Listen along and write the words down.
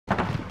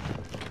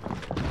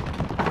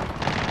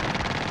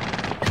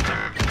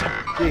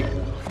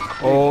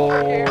Oh,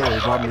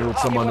 if I knew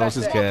someone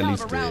else's Cali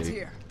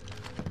stick.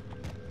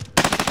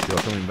 Yo,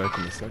 coming back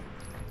in a sec.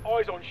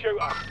 Eyes on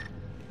shooter.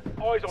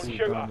 Eyes on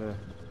shooter.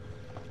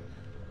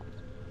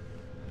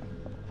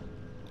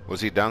 Was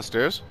he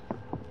downstairs?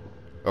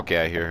 Okay,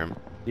 I hear him.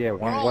 Yeah,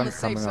 one's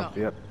coming up.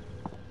 Yep.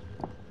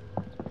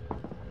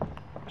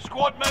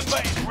 Squad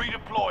member is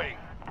redeploying.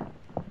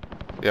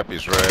 Yep,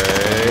 he's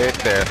right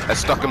there. I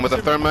stuck him with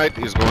a thermite.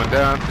 He's going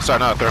down. Sorry,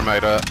 not a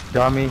thermite.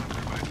 Dummy.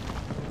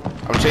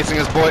 I'm chasing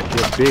his boy.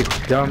 You big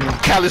dummy.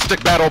 Cali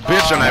stick battle,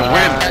 bitch, and I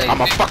win.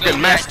 I'm a fucking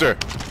master.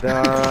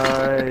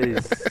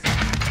 Nice.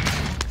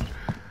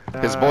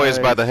 His boy is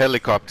by the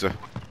helicopter.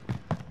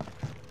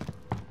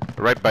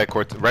 Right by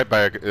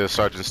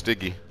Sergeant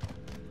Stiggy.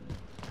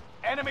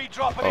 Enemy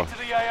dropping into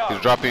the AO.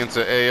 He's dropping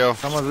into AO.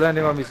 Someone's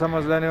landing on me.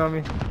 Someone's landing on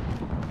me.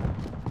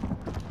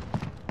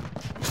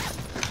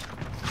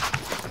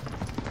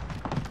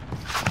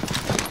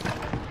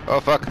 Oh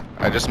fuck!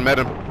 I just met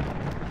him.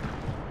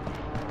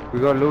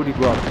 We got loading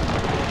drop.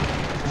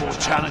 More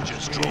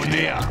challenges draw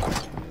near.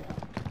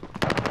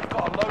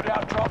 Got a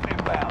loadout drop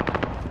inbound.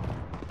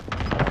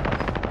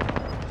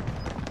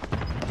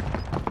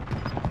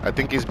 I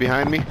think he's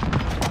behind me.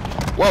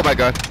 Whoa, my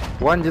god!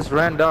 One just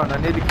ran down. I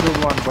nearly killed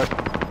one, but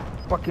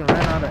fucking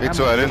ran out of ammo. Me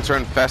too. I didn't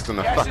turn fast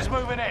enough. Gas Fuck. is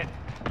moving in.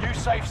 New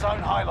safe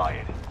zone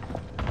highlighted.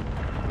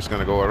 Just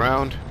gonna go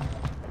around.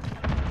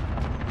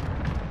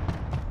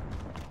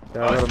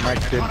 Yeah, I got a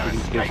max 10 for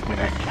these Escape with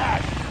their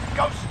cash.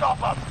 Go stop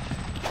them.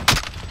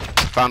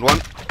 Found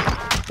one.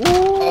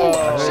 Ooh!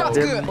 I heard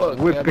them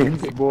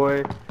whippings,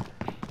 boy.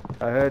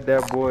 I heard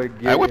that boy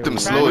get I whipped him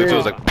slowly, so it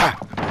was like pa,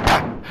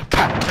 pa,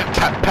 pa,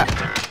 pa, pa.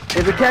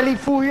 Is it Cali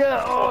fool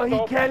here? Oh, he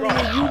Cali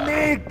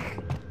unique.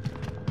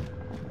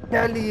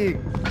 Cali.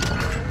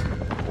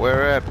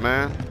 Where at,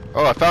 man?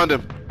 Oh, I found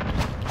him.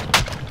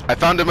 I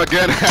found him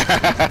again.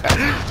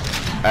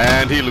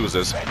 And he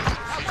loses.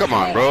 Come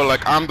on, bro.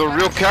 Like, I'm the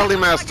real Cali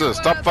master.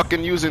 Stop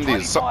fucking using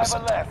these. Oh,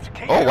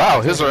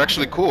 wow. His are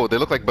actually cool. They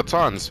look like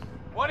batons.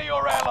 One of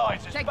your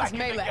allies is back in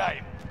the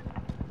game.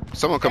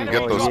 Someone come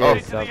get those. Oh,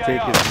 yes, I'll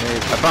take his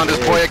name. I found his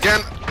boy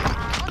again.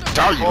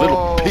 Down, you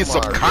little piece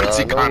of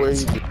cunty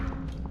cunt.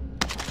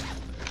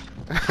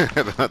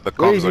 The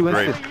comms are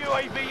great.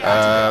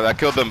 I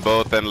killed them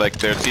both, and like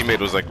their teammate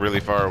was like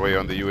really far away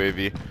on the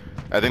UAV.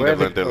 I think they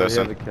learned their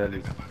lesson.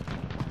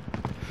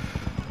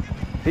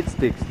 Hit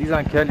sticks. These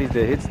aren't Kellys,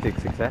 they're hit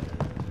sticks, exactly.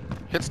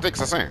 Hit sticks,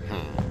 I say.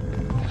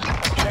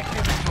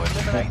 Objective is to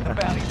eliminate the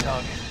bounty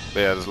target.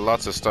 Yeah, there's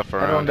lots of stuff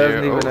around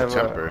here. Oh,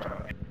 tempered.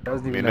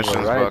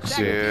 Munitions box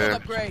here.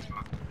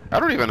 I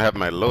don't even have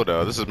my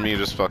loadout. This is me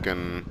just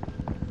fucking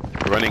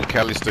running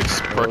Cali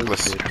sticks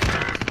perkless.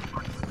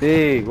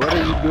 Stig, what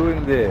are you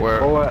doing there?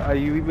 Where? Or are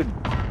you even...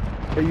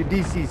 Are you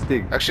DC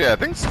Stig? Actually, I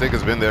think Stig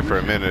has been there for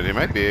a minute. He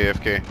might be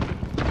AFK.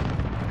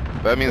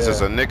 That means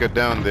there's a nigga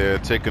down there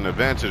taking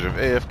advantage of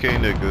AFK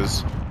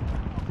niggas.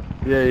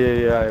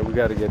 Yeah, we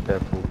gotta get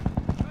that fool.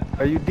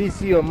 Are you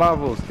DC or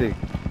Marvel, Stig?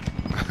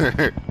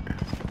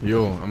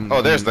 Yo,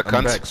 there's the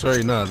cunt. Back.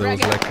 Sorry, no, there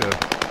was like a...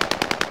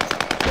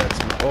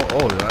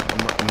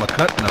 I'm a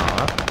cut now,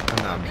 huh?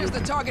 Nah, here's the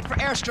target for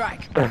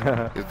airstrike.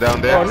 He's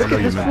down there. Oh, look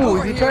at this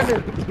fool. Is he trying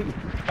to...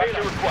 Take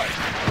your request.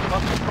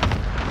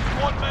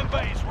 Squad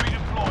member is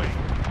redeploying.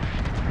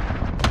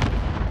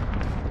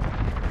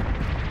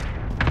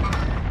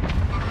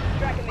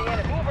 Tracking the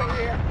enemy. Over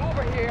here.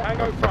 Over here.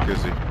 Where the fuck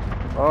is he?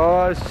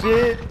 Oh,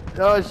 shit.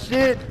 Oh,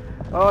 shit.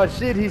 Oh,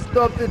 shit. He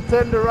stopped and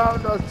turned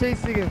around. I was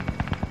chasing him.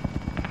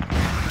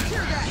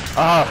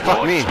 Ah,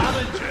 fuck me.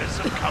 Challengers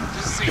have come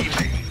to see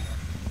me.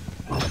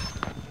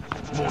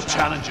 More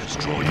challenges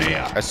draw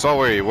near. I saw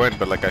where he went,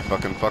 but like I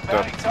fucking fucked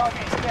up. Bounty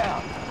target's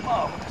down.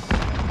 Marvelous.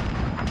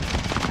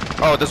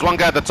 Oh, there's one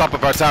guy at the top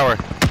of our tower.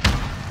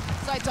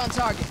 Sights on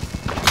target.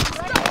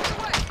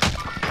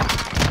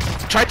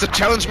 Tried to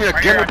challenge me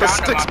again with the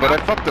sticks, but I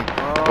fucked him.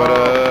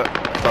 But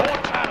fuck.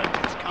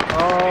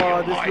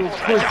 Oh, this little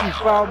pussy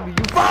found me.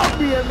 You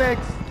found me, MX.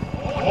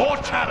 More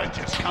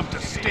challenges come to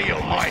steal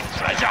my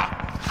treasure.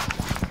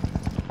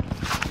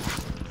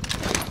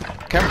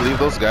 Can't believe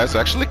those guys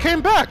actually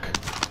came back.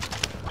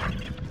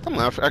 I'm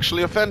not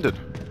actually offended.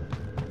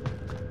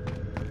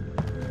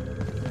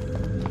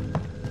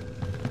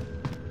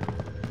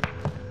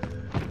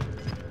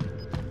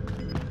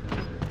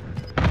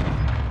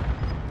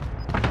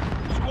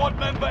 Squad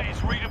member is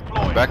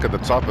redeployed. Back at the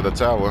top of the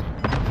tower.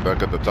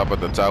 Back at the top of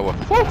the tower.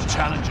 More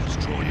challenges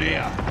draw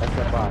near. That's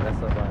a bar, that's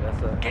a bar,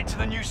 that's a... Get to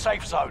the new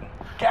safe zone.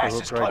 Gas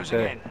is Right closing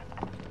there. in.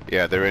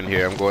 Yeah, they're in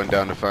here. I'm going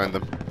down to find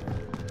them.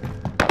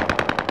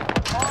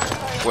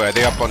 Where, are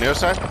they up on your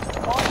side?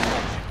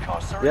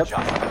 Yep.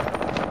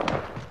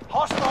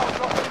 Hostile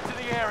dropping into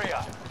the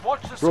area.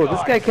 Watch the Bro, this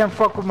skies. guy can't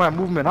fuck with my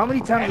movement. How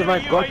many times have I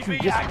got you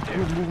just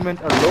through movement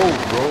alone,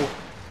 bro?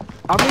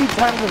 How many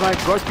times have I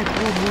got you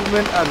through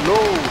movement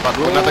alone, Fuck,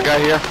 bro? another guy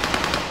here.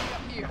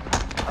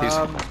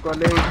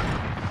 Scully.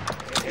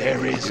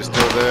 There is. He's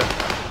still there.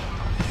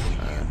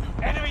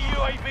 Enemy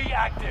UAV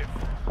active.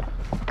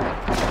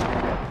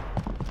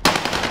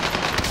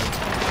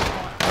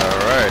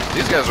 Alright. Alright,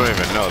 these guys don't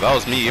even know. That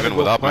was me even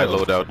without my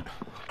loadout.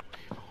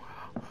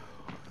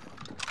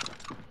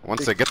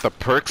 Once I get the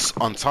perks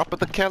on top of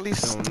the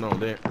Kellys. No,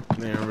 they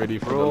ain't ready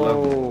for the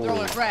level.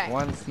 Throwing frag.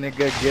 Once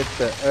nigga get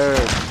the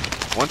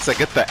herb. Once I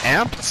get the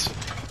amped.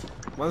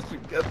 Once we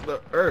get the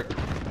Urk.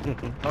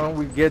 When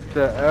we get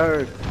the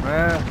herb,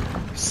 man.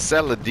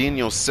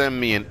 Saladino send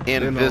me an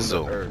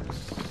Inviso.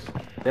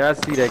 Yeah, I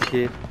see that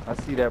kid. I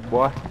see that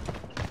boy.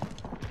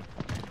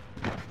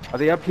 Are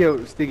they up here,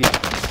 Stiggy?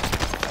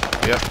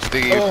 Yep,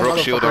 Stiggy broke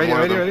shield on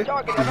one of them.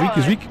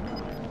 He's weak.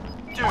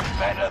 Do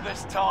better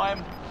this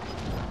time.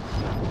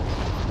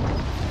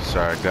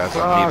 Sorry guys,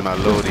 I need my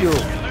loadie.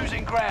 You're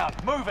losing ground.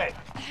 Move it.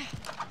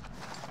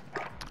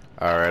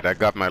 Alright, I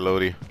got my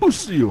loadie.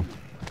 Push you.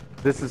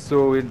 This is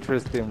so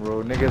interesting,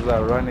 bro. Niggas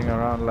are running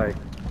around like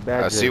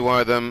badgers. I see one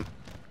of them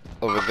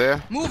over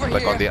there. Move over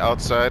like here. on the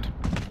outside.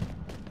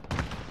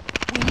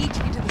 We need to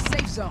get to the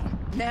safe zone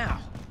now.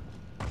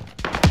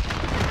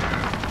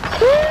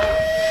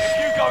 If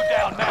you go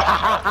down now,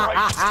 the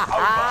operation's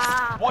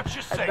over. Watch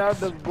your six.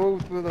 Another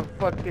boot with a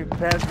fucking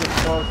passive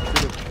pulse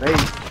to the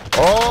face.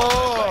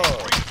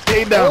 Oh!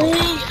 Stay down.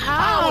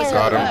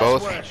 Got them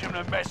both. Teach him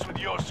to mess with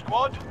your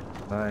squad.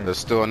 Nice. There's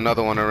still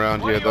another one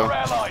around One here of your though.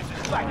 allies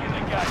is back in the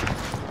game.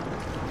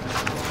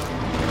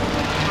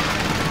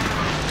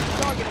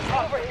 Target is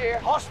over here.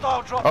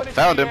 Hostile dropping into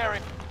found the him.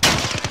 area.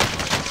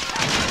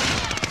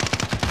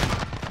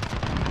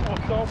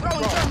 Throwing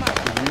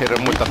thermite. Hit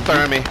him with the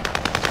thermi.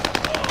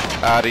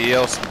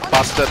 Adios,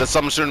 bastard. There's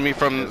someone shooting me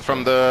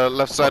from the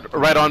left side,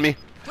 right on me.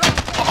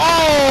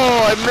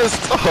 Oh, I missed.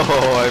 Oh,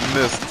 I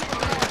missed.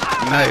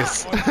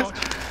 Nice.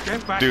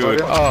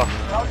 Dude, oh.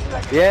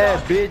 Yeah,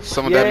 bitch.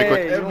 Someone yeah, damn me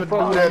quick. you don't fuck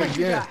do with that me.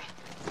 again.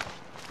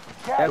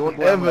 Don't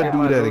ever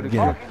do that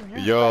again.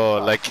 Yo,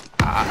 like,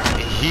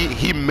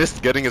 he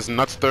missed getting his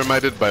nuts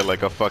thermited by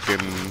like a fucking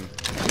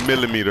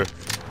millimeter.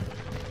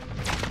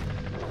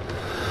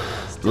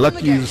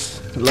 Lucky's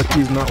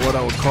not what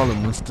I would call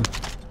him, Winston.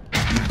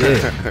 He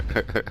dead.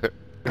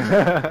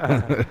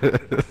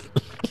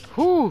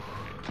 Whew.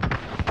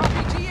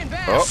 RPG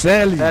inbound. Oh.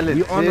 Sally, Sally,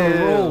 we on a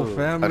chill. roll,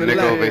 fam. A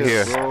nigga over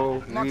here.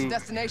 Bro, Mark the we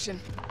destination.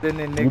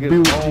 sending We'll be niggas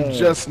with home. you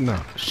just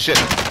now. Shit.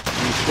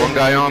 One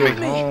guy on me. Me,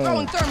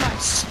 throwing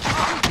thermite.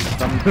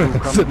 Come through,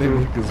 come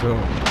Sending through. niggas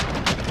home.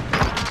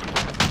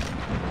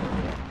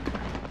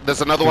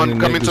 There's another one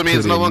Sending coming to niggas me.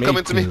 There's another one their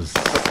coming to me. makers.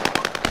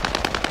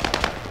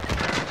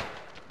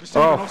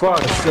 Oh,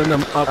 fuck. Send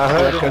them up I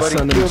heard like I him, but he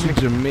send them killed to me.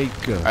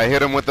 Jamaica. I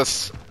hit him with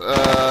this,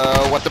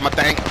 what the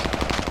tank?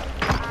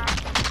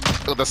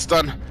 With a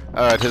stun.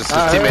 Alright, his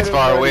teammate's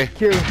far away.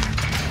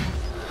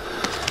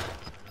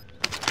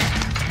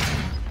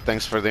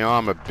 Thanks for the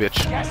armor, bitch.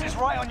 Gas is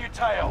right on your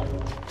tail.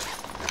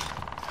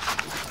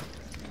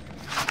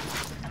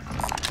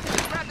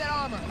 Grab that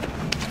armor.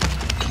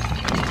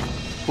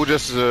 Who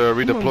just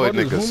redeployed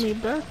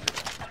niggas?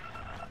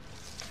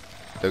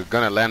 They're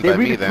gonna land They by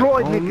me then.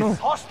 redeployed Oh, niggas. no.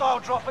 Hostile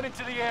dropping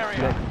into the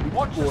area.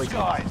 Watch the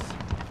skies.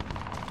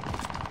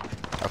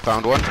 I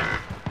found one.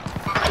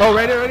 Oh,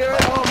 right there.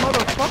 Oh,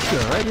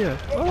 motherfucker, right here.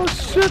 Oh,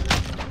 shit.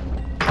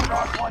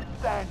 Last one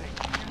standing.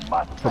 You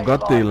must Forgot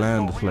take they life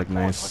land before like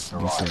nice,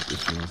 reinforcements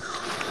decent arrive.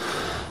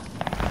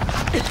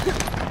 issues.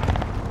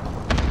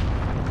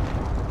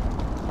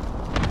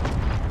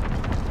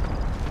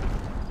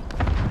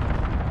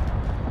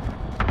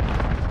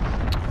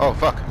 Oh,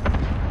 fuck.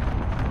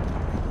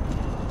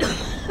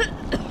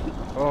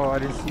 Oh, I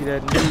didn't see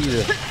that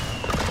neither.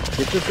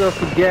 Get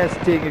yourself a gas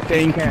tank if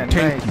you can.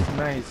 Thank you.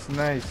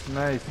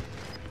 Nice.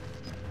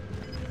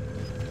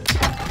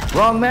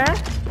 Wrong man?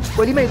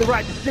 But he made the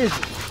right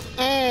decision.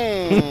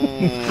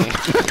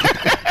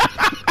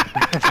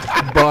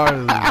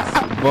 Bars.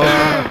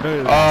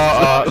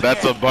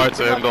 That's a bar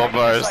to end all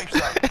bars.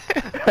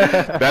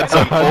 That's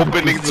an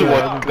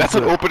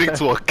opening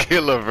to a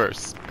killer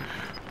verse.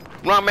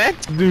 Wrong man,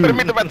 Dude. but I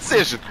made the right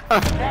decision.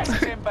 Gas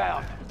is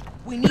inbound.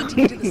 We need to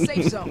get to the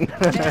safe zone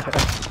now.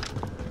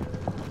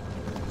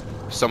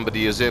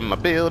 Somebody is in my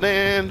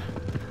building.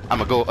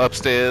 I'ma go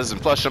upstairs and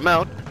flush them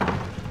out.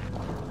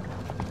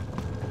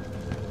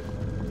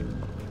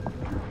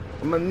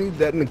 I'm gonna need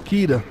that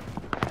Nikita.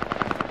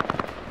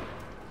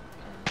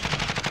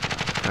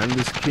 And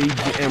this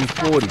KGM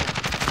 40.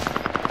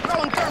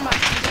 Throwing thermite.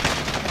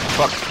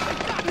 Fuck.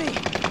 Got me.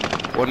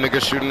 One nigga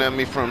shooting at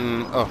me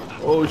from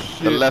Oh the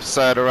shit. left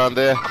side around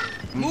there.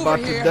 I'm Move about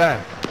over to here.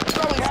 die.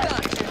 Throwing Gas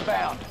stun. is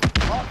inbound.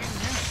 Marking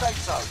new safe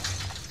zone.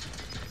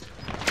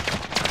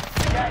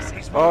 Gas is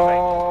moving.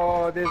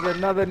 Oh, there's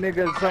another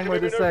nigga somewhere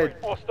this side.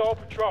 Hostile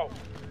patrol.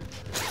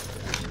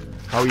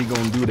 How you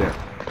gonna do that?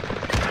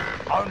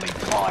 Only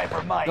 5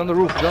 remain. On the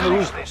roof, on the Finish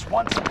roof. this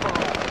once and for all.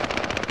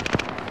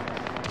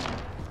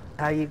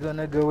 How you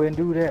gonna go and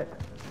do that?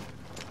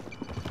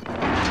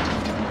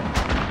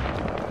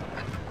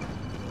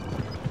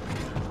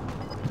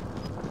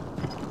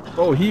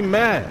 Oh, he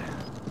mad.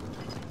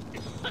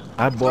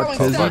 I bought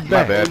Throwing Tezzy stuff. My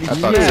back. bad. I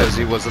thought it says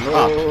he was an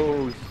op.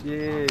 Oh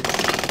shit.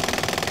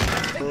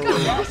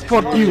 They got us.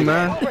 Fuck you,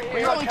 man. Over here.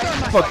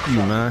 Fuck you,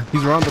 man.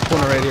 He's around the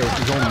corner right here with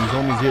his homies. His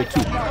homies here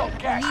too.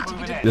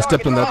 They're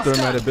stepping that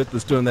thermite a bit. They're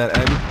still in that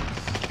alley.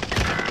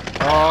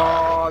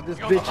 Oh, this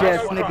bitch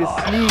ass nigga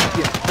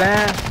sneaking,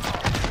 fam.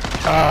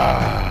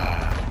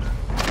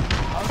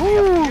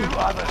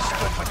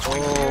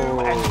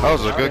 That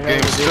was a good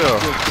game still.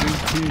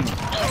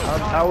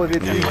 How was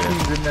it 3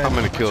 teams in there? How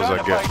many kills I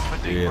get?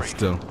 Yeah,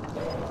 still.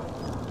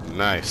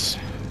 Nice.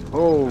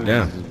 Oh,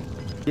 Damn.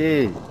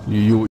 yeah. You